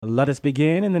Let us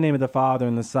begin in the name of the Father,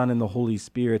 and the Son, and the Holy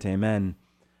Spirit. Amen.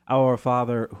 Our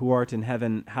Father, who art in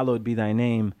heaven, hallowed be thy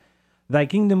name. Thy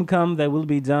kingdom come, thy will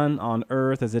be done on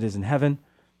earth as it is in heaven.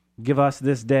 Give us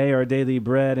this day our daily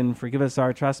bread, and forgive us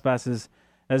our trespasses,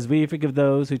 as we forgive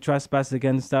those who trespass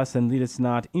against us, and lead us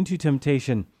not into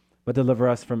temptation, but deliver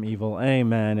us from evil.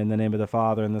 Amen. In the name of the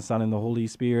Father, and the Son, and the Holy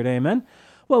Spirit. Amen.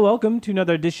 Well, welcome to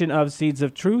another edition of Seeds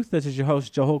of Truth. This is your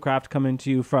host, Joel Craft, coming to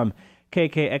you from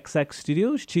KKXX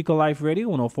Studios, Chico Life Radio,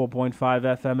 104.5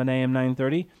 FM and AM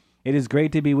 930. It is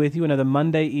great to be with you another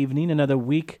Monday evening, another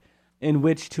week in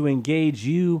which to engage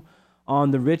you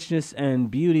on the richness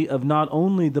and beauty of not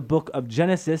only the book of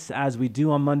Genesis, as we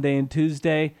do on Monday and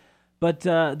Tuesday, but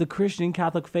the Christian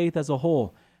Catholic faith as a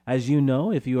whole. As you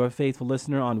know, if you are a faithful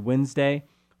listener, on Wednesday,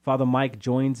 Father Mike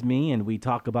joins me and we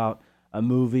talk about a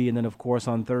movie, and then of course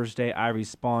on Thursday I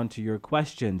respond to your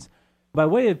questions. By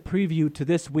way of preview to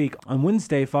this week, on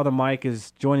Wednesday, Father Mike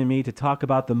is joining me to talk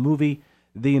about the movie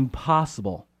The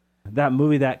Impossible, that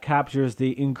movie that captures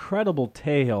the incredible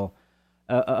tale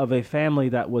of a family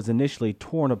that was initially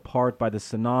torn apart by the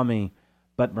tsunami,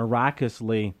 but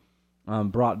miraculously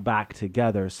brought back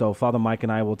together. So Father Mike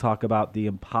and I will talk about The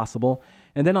Impossible.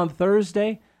 And then on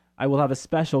Thursday, I will have a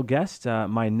special guest,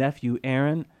 my nephew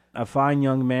Aaron, a fine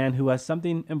young man who has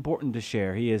something important to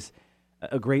share. He is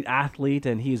a great athlete,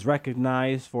 and he's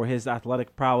recognized for his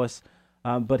athletic prowess.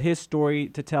 But his story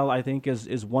to tell, I think,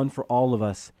 is one for all of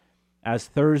us. As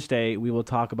Thursday, we will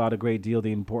talk about a great deal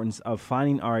the importance of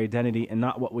finding our identity and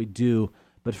not what we do,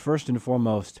 but first and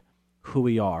foremost, who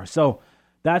we are. So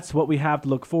that's what we have to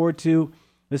look forward to.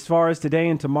 As far as today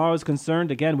and tomorrow is concerned,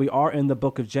 again, we are in the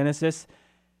book of Genesis.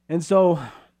 And so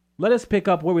let us pick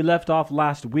up where we left off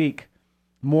last week,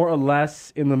 more or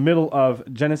less in the middle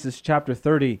of Genesis chapter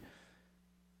 30.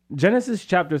 Genesis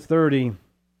chapter 30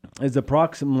 is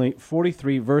approximately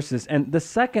 43 verses, and the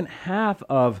second half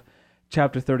of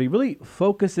chapter 30 really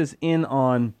focuses in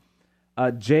on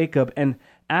Jacob, and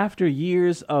after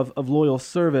years of loyal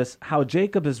service, how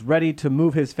Jacob is ready to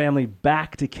move his family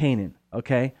back to Canaan,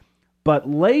 okay? But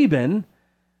Laban,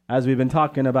 as we've been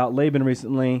talking about Laban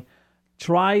recently,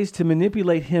 tries to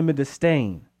manipulate him into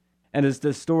staying. And as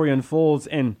the story unfolds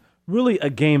in really a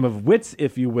game of wits,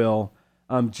 if you will,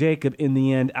 Jacob, in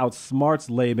the end, outsmarts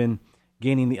Laban,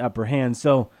 gaining the upper hand.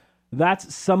 So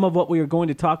that's some of what we are going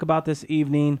to talk about this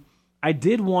evening. I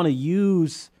did want to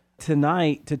use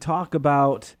tonight to talk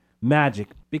about magic,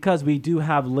 because we do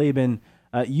have Laban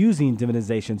using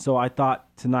divinization. So I thought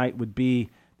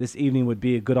this evening would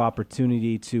be a good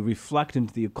opportunity to reflect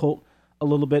into the occult a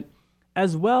little bit,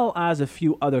 as well as a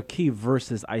few other key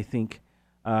verses, I think,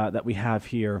 that we have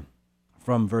here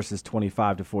from verses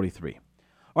 25 to 43.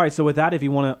 All right, so with that, if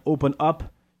you want to open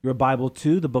up your Bible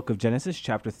to the book of Genesis,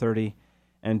 chapter 30,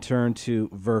 and turn to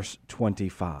verse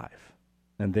 25.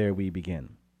 And there we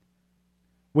begin.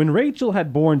 When Rachel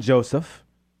had borne Joseph,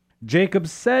 Jacob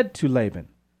said to Laban,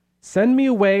 "Send me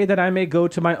away that I may go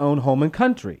to my own home and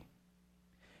country.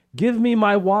 Give me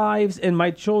my wives and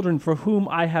my children for whom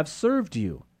I have served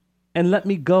you, and let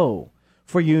me go,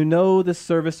 for you know the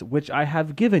service which I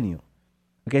have given you."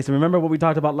 Okay, so remember what we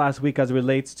talked about last week as it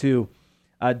relates to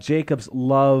Jacob's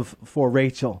love for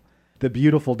Rachel, the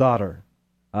beautiful daughter.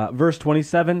 Verse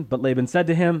 27, but Laban said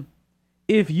to him,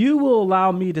 "If you will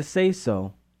allow me to say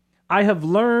so, I have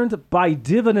learned by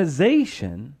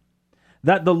divinization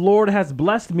that the Lord has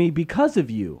blessed me because of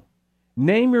you.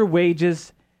 Name your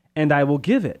wages, and I will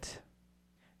give it."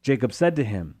 Jacob said to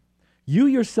him, "You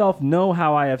yourself know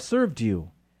how I have served you,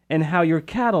 and how your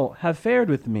cattle have fared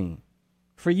with me.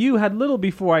 For you had little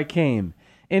before I came,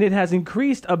 and it has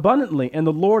increased abundantly, and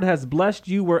the Lord has blessed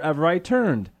you wherever I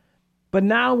turned. But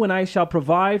now when I shall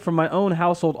provide for my own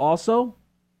household also?"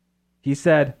 He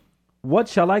said, "What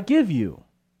shall I give you?"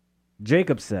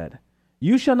 Jacob said,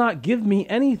 "You shall not give me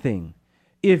anything.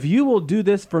 If you will do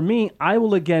this for me, I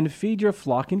will again feed your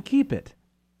flock and keep it.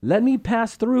 Let me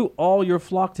pass through all your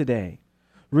flock today,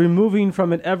 removing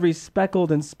from it every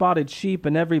speckled and spotted sheep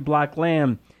and every black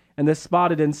lamb, and the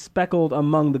spotted and speckled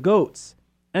among the goats,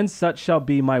 and such shall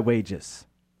be my wages.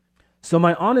 So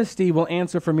my honesty will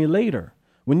answer for me later,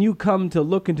 when you come to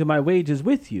look into my wages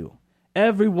with you.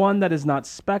 Every one that is not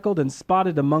speckled and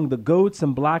spotted among the goats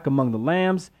and black among the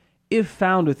lambs, if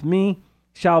found with me,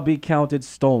 shall be counted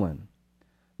stolen."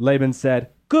 Laban said,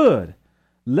 "Good,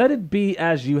 let it be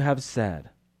as you have said."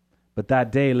 But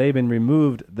that day Laban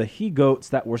removed the he-goats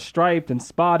that were striped and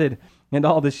spotted, and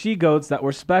all the she-goats that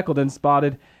were speckled and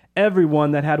spotted, every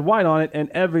one that had white on it, and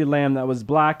every lamb that was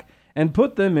black, and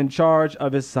put them in charge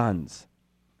of his sons.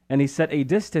 And he set a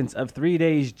distance of 3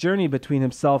 days' journey between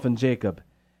himself and Jacob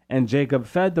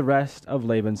fed the rest of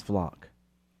Laban's flock.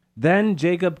 Then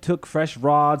Jacob took fresh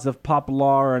rods of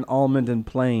poplar and almond and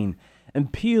plane,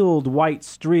 and peeled white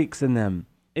streaks in them,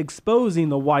 exposing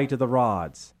the white of the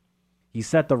rods. He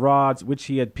set the rods which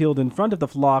he had peeled in front of the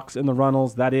flocks in the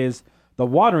runnels, that is, the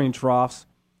watering troughs,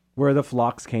 where the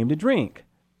flocks came to drink.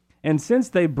 And since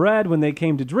they bred when they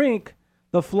came to drink,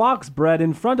 the flocks bred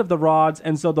in front of the rods,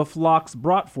 and so the flocks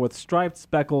brought forth striped,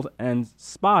 speckled, and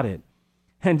spotted.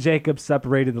 And Jacob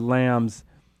separated the lambs,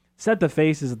 set the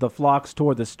faces of the flocks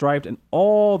toward the striped, and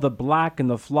all the black in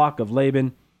the flock of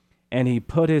Laban, and he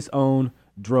put his own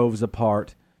droves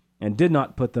apart, and did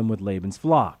not put them with Laban's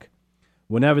flock.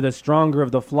 Whenever the stronger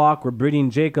of the flock were breeding,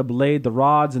 Jacob laid the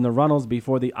rods in the runnels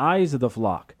before the eyes of the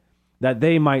flock, that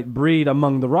they might breed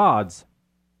among the rods.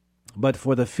 But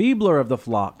for the feebler of the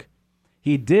flock,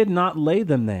 he did not lay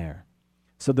them there.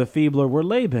 So the feebler were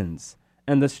Laban's,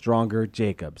 and the stronger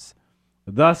Jacob's.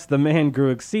 Thus the man grew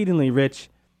exceedingly rich,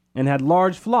 and had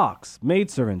large flocks,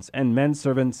 maidservants, and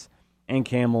menservants, and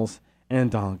camels,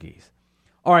 and donkeys.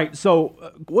 All right,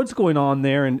 so what's going on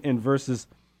there in verses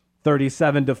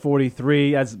 37 to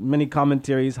 43, as many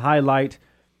commentaries highlight?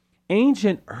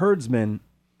 Ancient herdsmen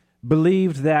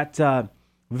believed that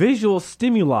visual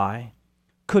stimuli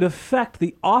could affect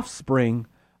the offspring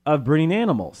of breeding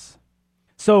animals.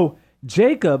 So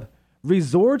Jacob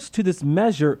resorts to this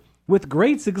measure with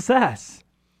great success.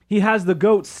 He has the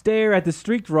goats stare at the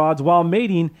streaked rods while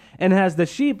mating, and has the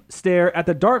sheep stare at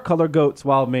the dark-colored goats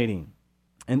while mating.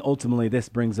 And ultimately, this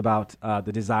brings about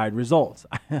the desired results.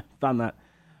 I found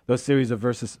those series of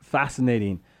verses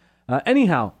fascinating.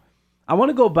 Anyhow, I want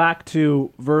to go back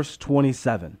to verse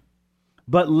 27.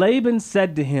 But Laban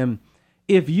said to him,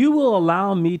 "If you will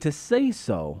allow me to say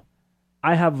so,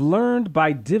 I have learned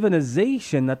by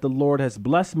divinization that the Lord has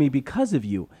blessed me because of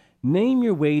you. Name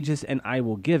your wages, and I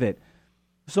will give it."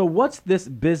 So what's this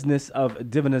business of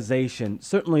divinization?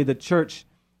 Certainly the church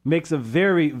makes a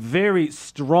very, very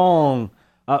strong,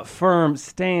 firm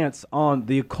stance on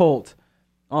the occult,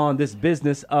 on this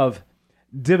business of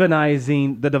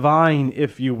divinizing the divine,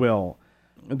 if you will.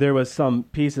 There was some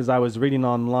pieces I was reading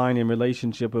online in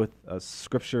relationship with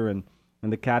Scripture and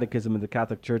the Catechism of the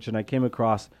Catholic Church, and I came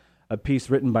across a piece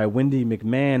written by Wendy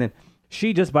McMahon, and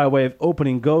she, just by way of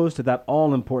opening, goes to that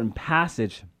all-important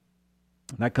passage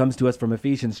that comes to us from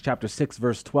Ephesians chapter 6,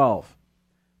 verse 12.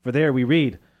 For there we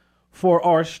read, "For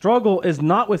our struggle is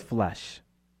not with flesh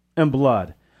and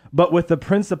blood, but with the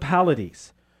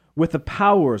principalities, with the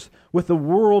powers, with the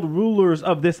world rulers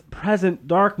of this present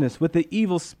darkness, with the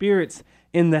evil spirits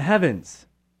in the heavens."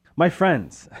 My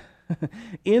friends,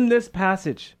 in this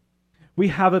passage, we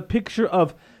have a picture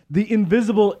of the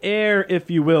invisible air,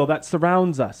 if you will, that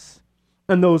surrounds us,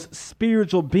 and those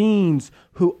spiritual beings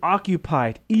who occupy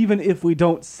it, even if we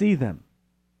don't see them.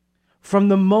 From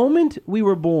the moment we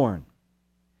were born,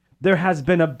 there has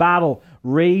been a battle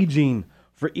raging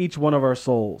for each one of our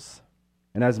souls.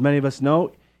 And as many of us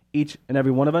know, each and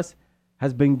every one of us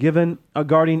has been given a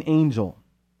guardian angel,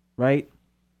 right?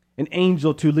 An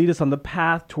angel to lead us on the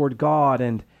path toward God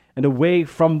and away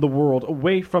from the world,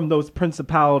 away from those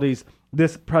principalities,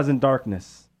 this present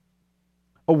darkness,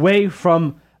 away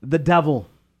from the devil.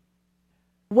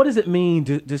 What does it mean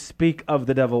to speak of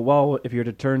the devil? Well, if you're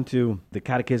to turn to the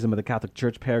Catechism of the Catholic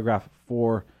Church, paragraph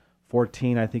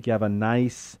 414, I think you have a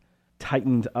nice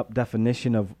tightened up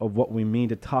definition of what we mean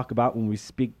to talk about when we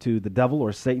speak to the devil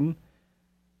or Satan.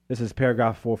 This is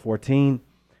paragraph 414.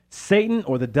 Satan,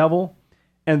 or the devil,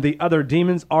 and the other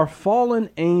demons are fallen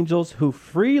angels who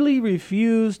freely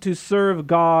refuse to serve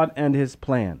God and his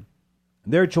plan.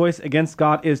 Their choice against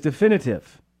God is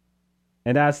definitive,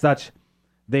 and as such,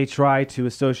 they try to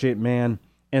associate man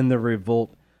in the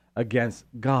revolt against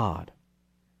God.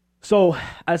 So,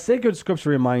 as sacred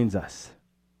scripture reminds us,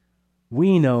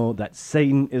 we know that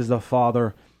Satan is the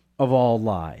father of all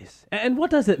lies. And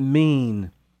what does it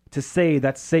mean to say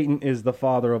that Satan is the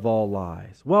father of all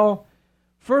lies? Well,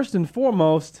 first and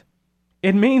foremost,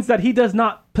 it means that he does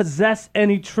not possess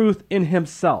any truth in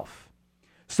himself.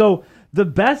 So the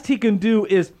best he can do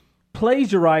is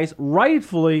plagiarize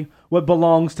rightfully what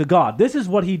belongs to God. This is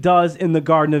what he does in the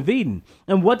Garden of Eden.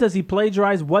 And what does he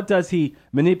plagiarize? What does he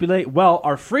manipulate? Well,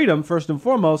 our freedom, first and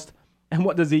foremost. And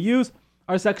what does he use?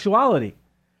 Our sexuality,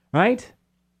 right?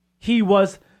 He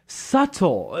was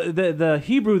subtle. The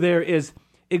Hebrew there is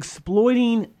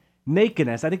exploiting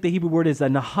nakedness. I think the Hebrew word is a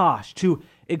nahash, to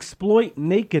exploit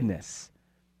nakedness.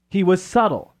 He was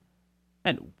subtle.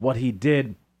 And what he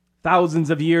did thousands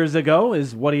of years ago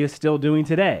is what he is still doing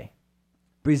today,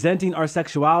 presenting our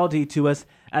sexuality to us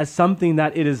as something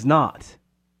that it is not.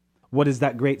 What is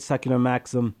that great secular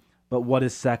maxim, but what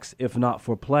is sex if not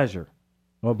for pleasure?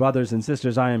 Well, brothers and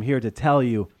sisters, I am here to tell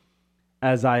you,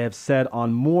 as I have said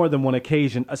on more than one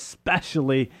occasion,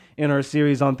 especially in our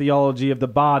series on theology of the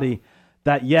body,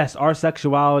 that yes, our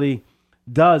sexuality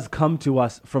does come to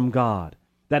us from God.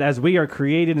 That as we are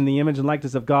created in the image and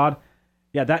likeness of God,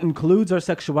 that includes our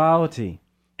sexuality.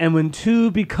 And when two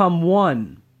become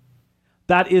one,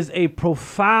 that is a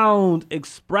profound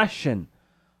expression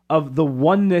of the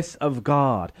oneness of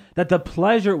God. That the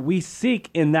pleasure we seek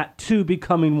in that two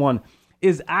becoming one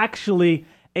is actually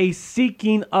a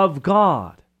seeking of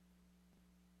God.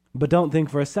 But don't think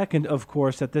for a second, of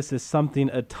course, that this is something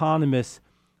autonomous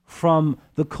from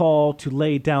the call to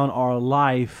lay down our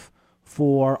life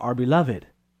for our beloved.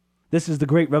 This is the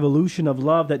great revolution of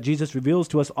love that Jesus reveals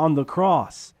to us on the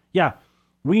cross. Yeah,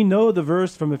 we know the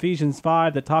verse from Ephesians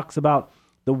 5 that talks about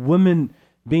the women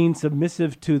being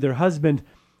submissive to their husband.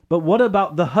 But what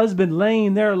about the husband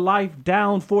laying their life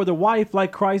down for the wife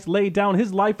like Christ laid down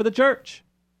his life for the church?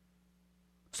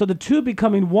 So the two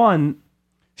becoming one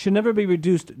should never be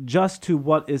reduced just to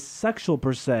what is sexual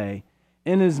per se,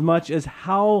 inasmuch as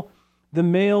how the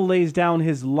male lays down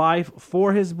his life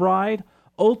for his bride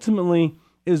ultimately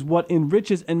is what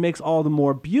enriches and makes all the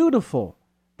more beautiful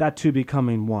that two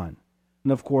becoming one.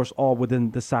 And of course, all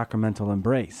within the sacramental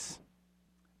embrace.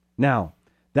 Now,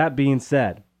 that being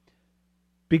said,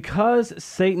 because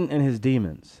Satan and his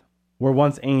demons were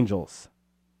once angels,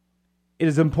 it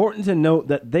is important to note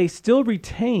that they still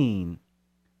retain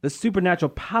the supernatural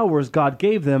powers God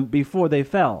gave them before they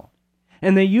fell.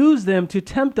 And they use them to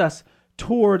tempt us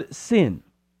toward sin.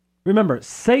 Remember,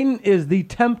 Satan is the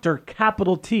tempter,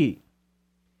 capital T.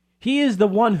 He is the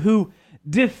one who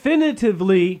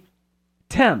definitively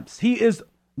tempts. He is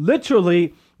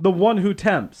literally the one who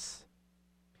tempts.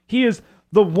 He is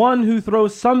the one who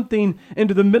throws something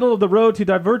into the middle of the road to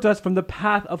divert us from the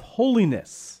path of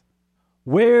holiness.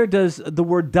 Where does the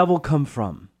word devil come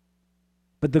from?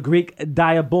 But the Greek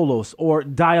diabolos or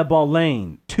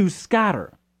diabolane, to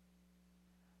scatter.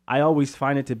 I always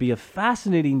find it to be a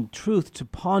fascinating truth to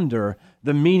ponder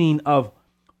the meaning of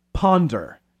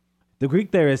ponder. The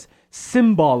Greek there is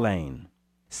symbolane.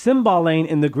 Symbolane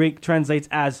in the Greek translates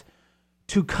as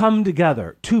to come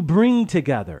together, to bring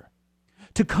together,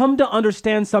 to come to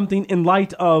understand something in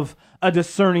light of a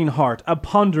discerning heart, a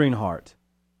pondering heart.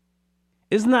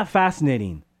 Isn't that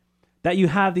fascinating? That you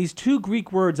have these two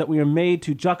Greek words that we are made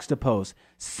to juxtapose,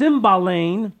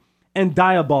 symbolane and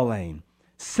diabolane.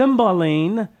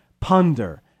 Symbolane,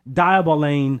 ponder.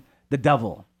 Diabolane, the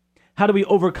devil. How do we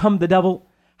overcome the devil?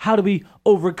 How do we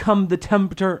overcome the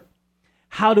tempter?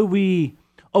 How do we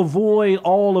avoid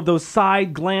all of those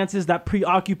side glances that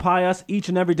preoccupy us each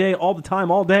and every day, all the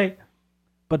time, all day?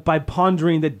 But by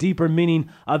pondering the deeper meaning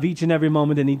of each and every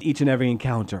moment and each and every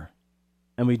encounter.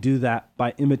 And we do that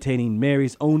by imitating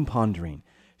Mary's own pondering.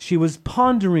 She was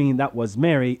pondering, that is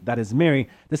Mary,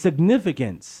 the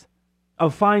significance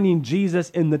of finding Jesus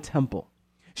in the temple.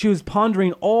 She was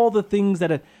pondering all the things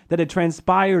that had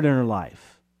transpired in her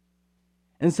life.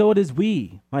 And so it is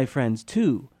we, my friends,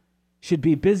 too, should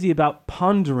be busy about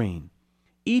pondering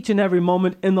each and every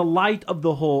moment in the light of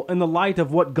the whole, in the light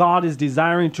of what God is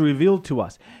desiring to reveal to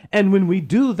us. And when we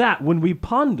do that, when we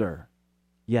ponder,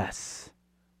 yes,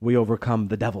 we overcome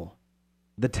the devil,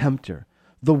 the tempter,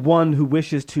 the one who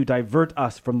wishes to divert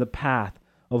us from the path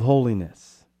of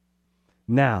holiness.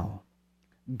 Now,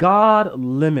 God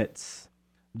limits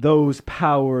those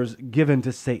powers given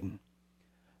to Satan.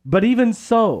 But even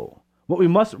so, what we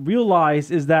must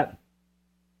realize is that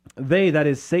they, that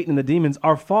is Satan and the demons,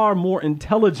 are far more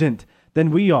intelligent than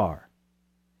we are.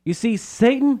 You see,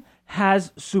 Satan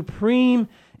has supreme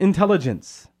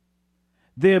intelligence.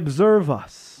 They observe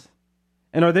us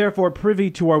and are therefore privy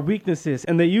to our weaknesses,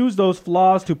 and they use those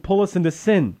flaws to pull us into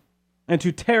sin and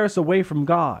to tear us away from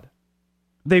God.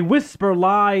 They whisper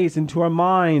lies into our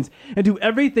minds and do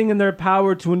everything in their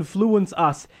power to influence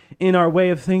us in our way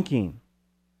of thinking.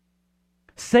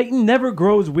 Satan never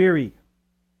grows weary.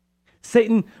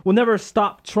 Satan will never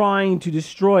stop trying to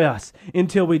destroy us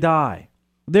until we die.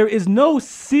 There is no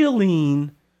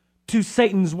ceiling to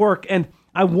Satan's work, and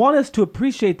I want us to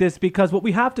appreciate this, because what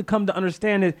we have to come to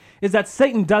understand is that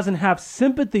Satan doesn't have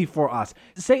sympathy for us.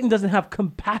 Satan doesn't have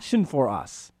compassion for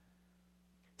us.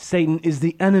 Satan is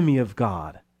the enemy of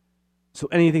God. So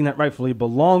anything that rightfully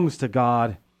belongs to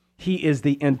God, he is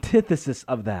the antithesis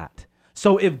of that.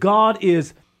 So if God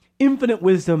is infinite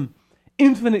wisdom,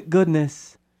 infinite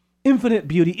goodness, infinite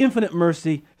beauty, infinite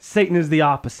mercy, Satan is the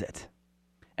opposite.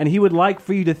 And he would like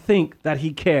for you to think that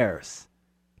he cares.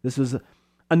 This was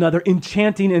another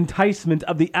enchanting enticement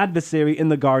of the adversary in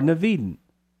the Garden of Eden.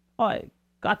 Oh,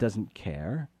 God doesn't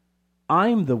care.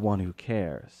 I'm the one who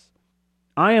cares.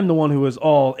 I am the one who is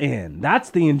all in. That's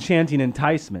the enchanting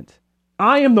enticement.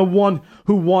 I am the one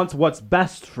who wants what's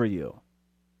best for you.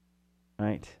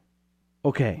 Right?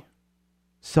 Okay.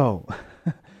 So,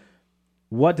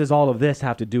 what does all of this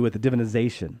have to do with the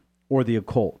divinization or the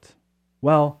occult?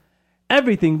 Well,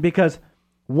 everything, because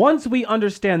once we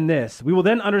understand this, we will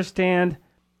then understand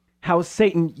how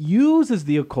Satan uses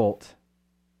the occult,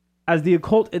 as the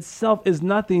occult itself is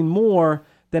nothing more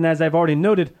than, as I've already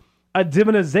noted, a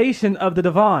divinization of the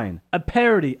divine, a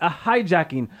parody, a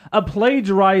hijacking, a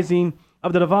plagiarizing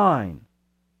of the divine,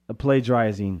 a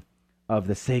plagiarizing of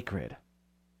the sacred.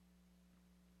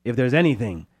 If there's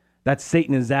anything that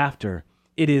Satan is after,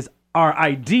 it is our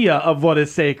idea of what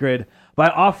is sacred by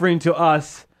offering to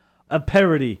us a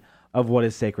parody of what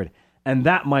is sacred. And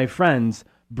that, my friends,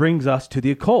 brings us to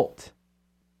the occult.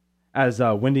 As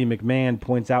Wendy McMahon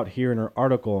points out here in her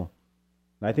article,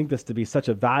 and I think this to be such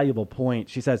a valuable point,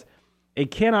 she says, it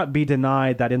cannot be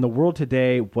denied that in the world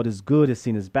today, what is good is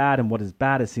seen as bad and what is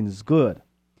bad is seen as good.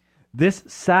 This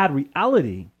sad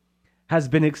reality has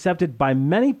been accepted by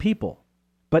many people,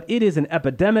 but it is an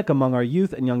epidemic among our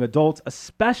youth and young adults,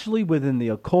 especially within the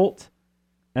occult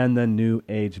and the New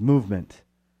Age movement.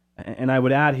 And I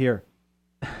would add here,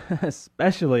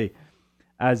 especially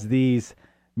as these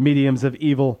mediums of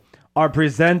evil are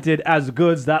presented as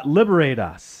goods that liberate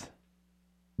us.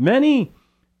 Many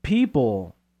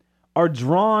people are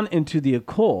drawn into the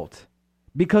occult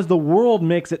because the world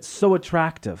makes it so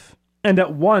attractive and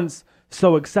at once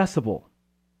so accessible.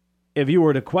 If you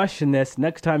were to question this,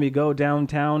 next time you go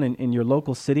downtown in your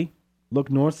local city,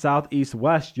 look north, south, east,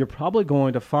 west, you're probably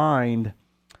going to find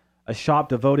a shop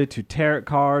devoted to tarot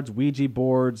cards, Ouija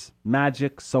boards,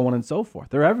 magic, so on and so forth.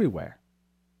 They're everywhere.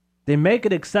 They make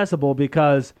it accessible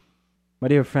because, my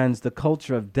dear friends, the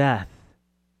culture of death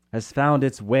has found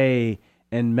its way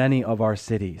in many of our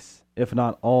cities, if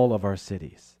not all of our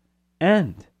cities.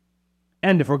 And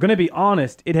if we're going to be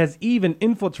honest, it has even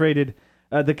infiltrated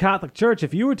the Catholic Church.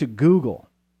 If you were to Google,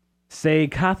 say,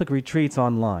 Catholic retreats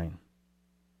online,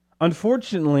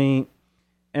 unfortunately,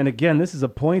 and again, this is a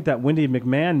point that Wendy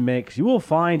McMahon makes, you will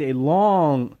find a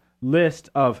long list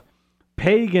of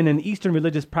pagan and Eastern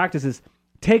religious practices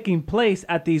taking place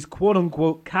at these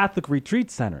quote-unquote Catholic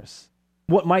retreat centers.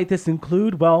 What might this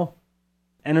include? Well,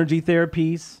 energy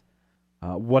therapies.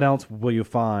 What else will you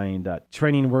find?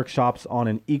 Training workshops on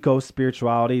an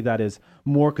eco-spirituality that is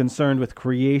more concerned with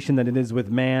creation than it is with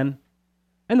man.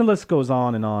 And the list goes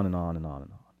on and on and on and on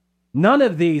and on. None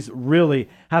of these really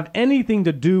have anything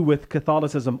to do with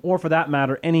Catholicism or, for that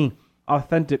matter, any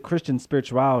authentic Christian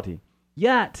spirituality.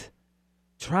 Yet,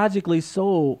 tragically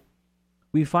so,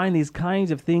 we find these kinds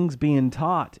of things being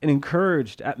taught and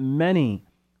encouraged at many,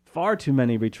 far too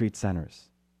many retreat centers.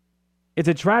 It's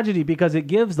a tragedy because it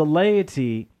gives the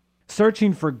laity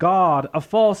searching for God a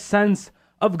false sense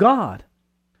of God,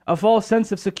 a false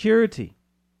sense of security.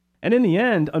 And in the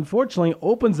end, unfortunately,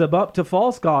 opens them up to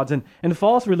false gods and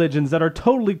false religions that are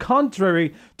totally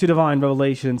contrary to divine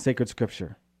revelation and sacred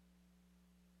scripture,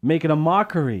 making a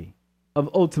mockery of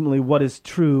ultimately what is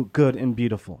true, good, and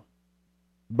beautiful.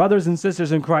 Brothers and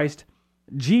sisters in Christ,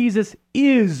 Jesus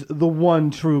is the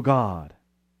one true God.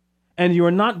 And you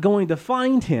are not going to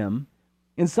find him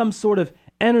in some sort of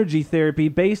energy therapy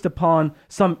based upon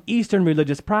some Eastern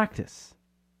religious practice.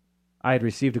 I had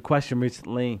received a question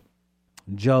recently,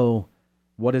 Joe,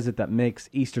 what is it that makes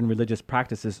Eastern religious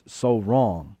practices so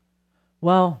wrong?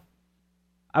 Well,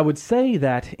 I would say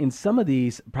that in some of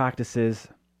these practices,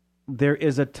 there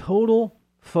is a total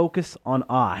focus on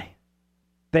I.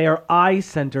 They are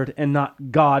I-centered and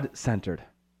not God-centered.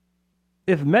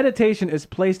 If meditation is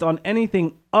placed on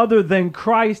anything other than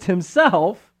Christ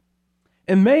himself,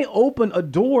 it may open a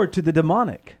door to the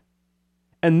demonic.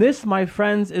 And this, my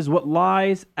friends, is what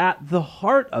lies at the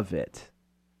heart of it.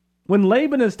 When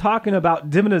Laban is talking about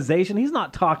divinization, he's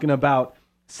not talking about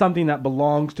something that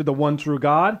belongs to the one true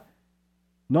God.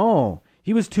 No,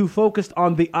 he was too focused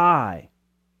on the I,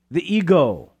 the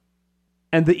ego,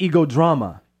 and the ego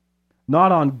drama,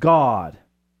 not on God,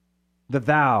 the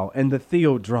thou, and the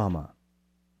theodrama.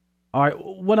 All right,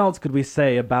 what else could we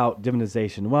say about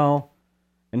divinization? Well,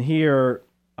 and here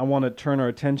I want to turn our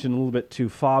attention a little bit to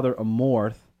Father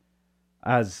Amorth,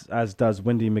 as does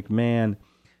Wendy McMahon.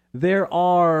 There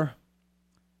are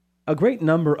a great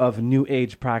number of New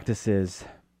Age practices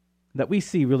that we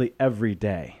see really every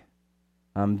day.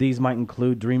 These might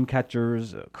include dream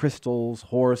catchers, crystals,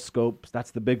 horoscopes.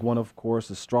 That's the big one, of course.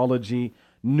 Astrology,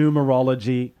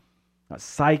 numerology,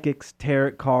 psychics,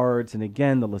 tarot cards, and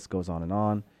again, the list goes on and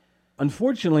on.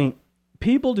 Unfortunately,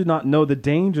 people do not know the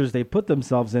dangers they put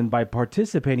themselves in by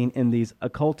participating in these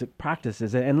occultic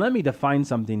practices. And let me define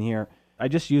something here. I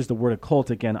just used the word occult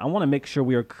again. I want to make sure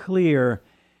we are clear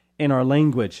in our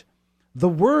language. The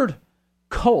word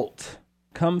cult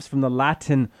comes from the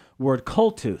Latin word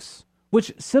cultus,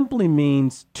 which simply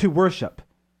means to worship,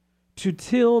 to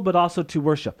till, but also to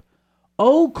worship.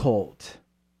 Occult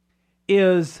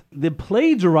is the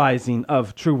plagiarizing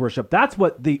of true worship. That's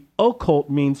what the occult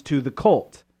means to the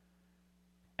cult.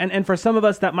 And for some of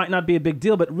us, that might not be a big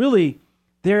deal, but really,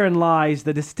 therein lies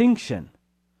the distinction.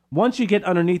 Once you get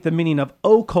underneath the meaning of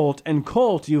occult and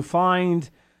cult, you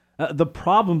find the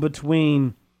problem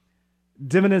between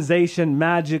divinization,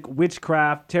 magic,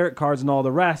 witchcraft, tarot cards, and all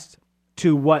the rest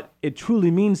to what it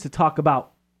truly means to talk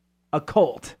about a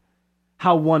cult,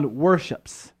 how one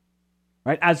worships.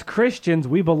 Right? As Christians,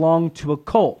 we belong to a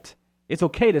cult. It's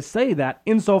okay to say that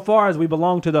insofar as we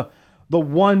belong to the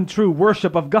one true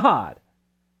worship of God.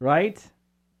 Right?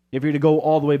 If you're to go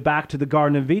all the way back to the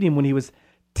Garden of Eden when he was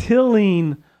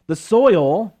tilling the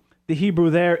soil, the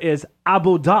Hebrew there is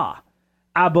abodah.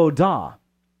 Abodah.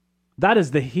 That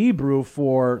is the Hebrew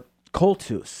for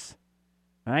cultus.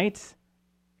 Right?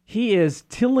 He is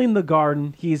tilling the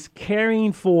garden. He's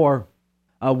caring for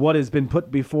what has been put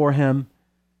before him,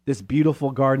 this beautiful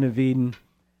Garden of Eden.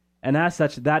 And as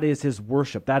such, that is his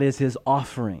worship. That is his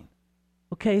offering.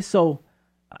 Okay, so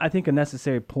I think a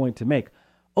necessary point to make.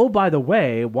 Oh, by the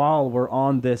way, while we're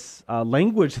on this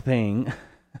language thing,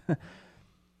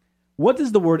 what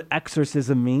does the word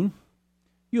exorcism mean?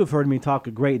 You have heard me talk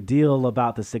a great deal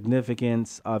about the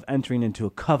significance of entering into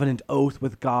a covenant oath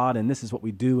with God, and this is what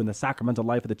we do in the sacramental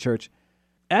life of the church.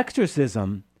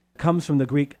 Exorcism comes from the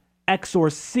Greek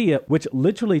exorcia, which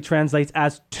literally translates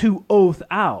as to oath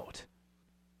out.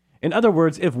 In other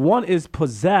words, if one is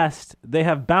possessed, they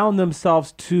have bound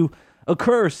themselves to a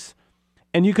curse,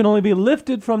 and you can only be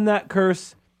lifted from that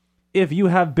curse if you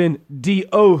have been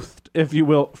de-oathed, if you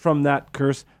will, from that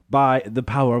curse by the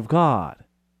power of God.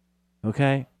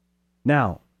 Okay?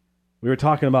 Now, we were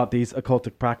talking about these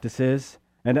occultic practices,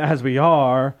 and as we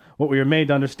are, what we are made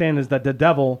to understand is that the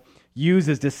devil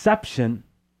uses deception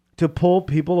to pull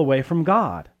people away from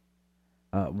God.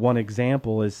 One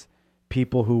example is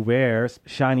people who wear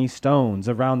shiny stones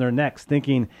around their necks,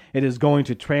 thinking it is going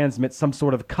to transmit some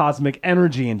sort of cosmic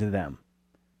energy into them,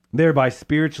 thereby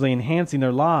spiritually enhancing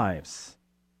their lives.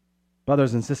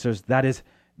 Brothers and sisters, that is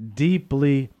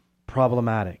deeply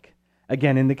problematic.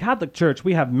 Again, in the Catholic Church,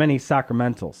 we have many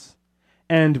sacramentals,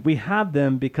 and we have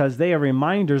them because they are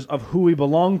reminders of who we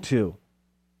belong to.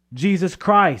 Jesus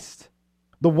Christ,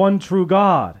 the one true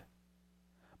God.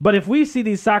 But if we see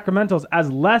these sacramentals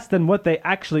as less than what they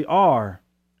actually are,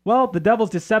 well, the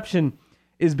devil's deception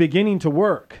is beginning to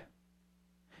work.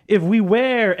 If we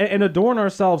wear and adorn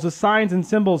ourselves with signs and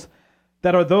symbols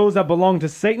that are those that belong to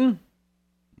Satan,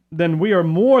 then we are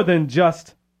more than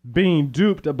just being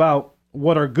duped about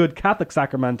what are good Catholic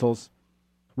sacramentals.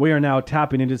 We are now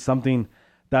tapping into something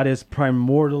that is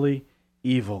primordially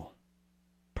evil.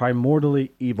 Primordially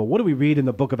evil. What do we read in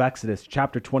the book of Exodus,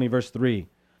 chapter 20, verse 3?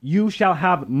 You shall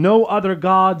have no other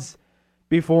gods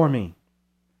before me.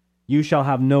 You shall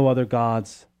have no other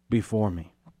gods before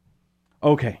me.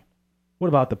 Okay, what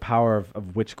about the power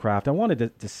of witchcraft? I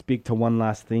wanted to speak to one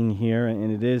last thing here,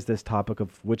 and it is this topic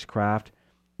of witchcraft.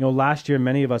 You know, last year,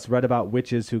 many of us read about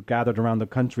witches who gathered around the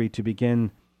country to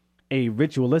begin a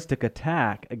ritualistic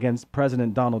attack against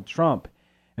President Donald Trump.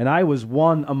 And I was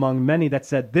one among many that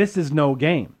said, this is no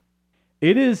game.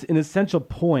 It is an essential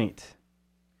point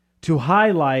to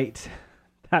highlight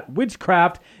that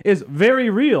witchcraft is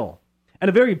very real and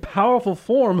a very powerful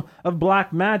form of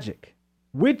black magic.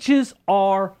 Witches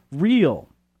are real.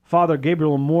 Father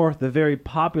Gabriel Amorth, the very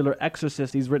popular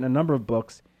exorcist, he's written a number of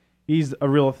books, he's a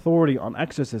real authority on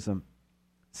exorcism,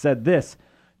 said this: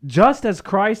 just as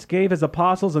Christ gave his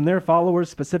apostles and their followers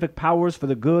specific powers for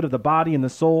the good of the body and the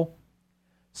soul,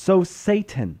 so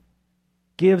Satan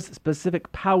gives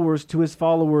specific powers to his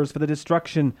followers for the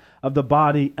destruction of the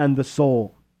body and the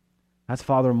soul. That's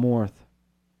Father Amorth.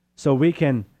 So we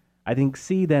can, I think,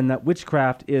 see then that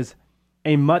witchcraft is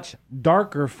a much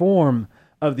darker form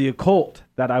of the occult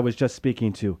that I was just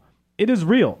speaking to. It is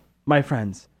real, my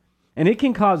friends, and it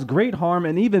can cause great harm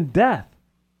and even death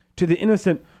to the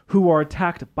innocent who are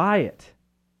attacked by it.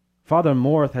 Father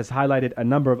Amorth has highlighted a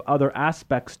number of other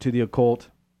aspects to the occult.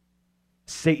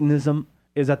 Satanism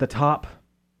is at the top.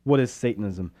 What is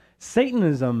Satanism?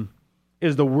 Satanism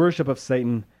is the worship of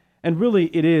Satan, and really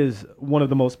it is one of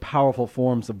the most powerful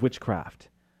forms of witchcraft.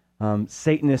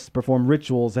 Satanists perform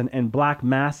rituals and black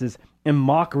masses in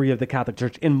mockery of the Catholic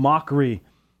Church, in mockery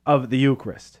of the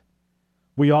Eucharist.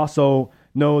 We also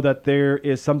know that there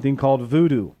is something called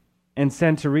voodoo and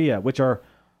Santeria, which are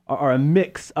a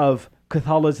mix of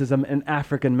Catholicism and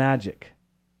African magic.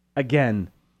 Again,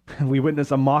 We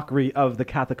witness a mockery of the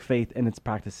Catholic faith and its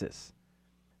practices.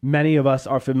 Many of us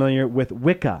are familiar with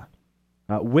Wicca.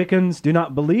 Wiccans do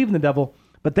not believe in the devil,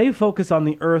 but they focus on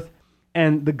the earth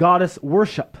and the goddess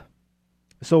worship.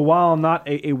 So while not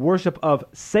a worship of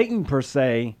Satan per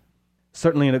se,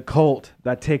 certainly an occult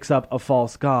that takes up a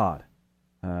false god.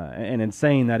 And in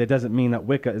saying that, it doesn't mean that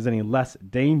Wicca is any less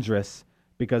dangerous,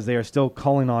 because they are still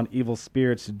calling on evil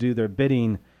spirits to do their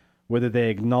bidding, whether they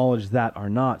acknowledge that or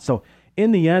not. So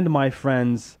in the end, my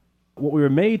friends, what we were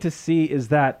made to see is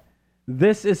that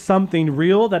this is something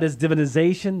real, that is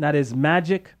divinization, that is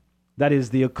magic, that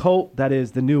is the occult, that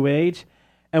is the New Age,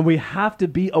 and we have to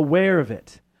be aware of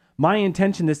it. My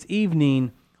intention this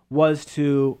evening was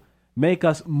to make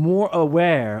us more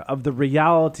aware of the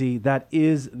reality that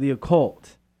is the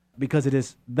occult, because it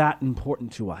is that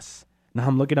important to us. Now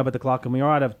I'm looking up at the clock and we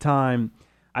are out of time.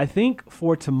 I think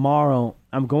for tomorrow,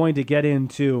 I'm going to get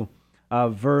into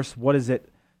verse,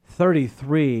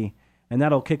 33, and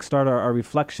that'll kickstart our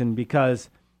reflection, because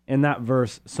in that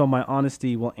verse, so my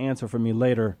honesty will answer for me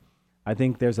later, I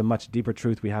think there's a much deeper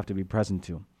truth we have to be present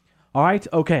to. All right,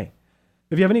 okay.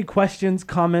 If you have any questions,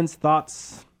 comments,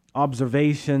 thoughts,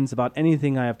 observations about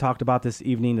anything I have talked about this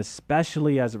evening,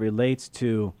 especially as it relates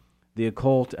to the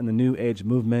occult and the New Age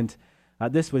movement,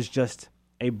 this was just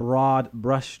a broad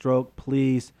brushstroke.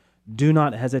 Please do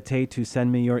not hesitate to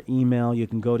send me your email. You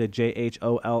can go to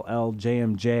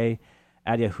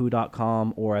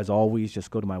jholljmj@yahoo.com, or as always,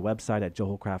 just go to my website at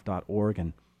joeholcraft.org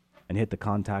and hit the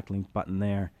contact link button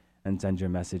there and send your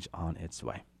message on its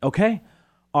way. Okay?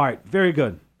 All right, very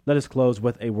good. Let us close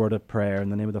with a word of prayer. In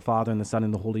the name of the Father, and the Son,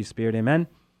 and the Holy Spirit, amen.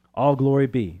 All glory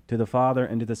be to the Father,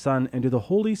 and to the Son, and to the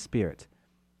Holy Spirit,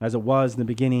 as it was in the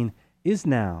beginning, is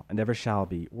now, and ever shall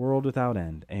be, world without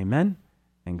end. Amen,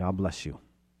 and God bless you.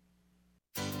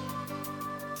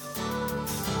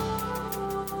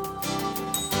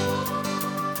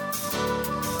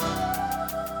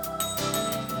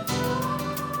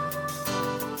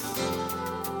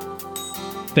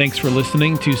 Thanks for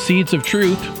listening to Seeds of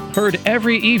Truth, heard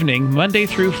every evening, Monday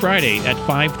through Friday at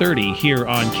 5:30 here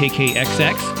on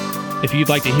KKXX. If you'd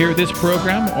like to hear this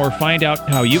program or find out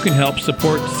how you can help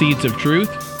support Seeds of Truth,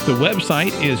 the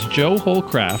website is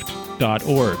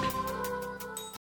joeholcraft.org.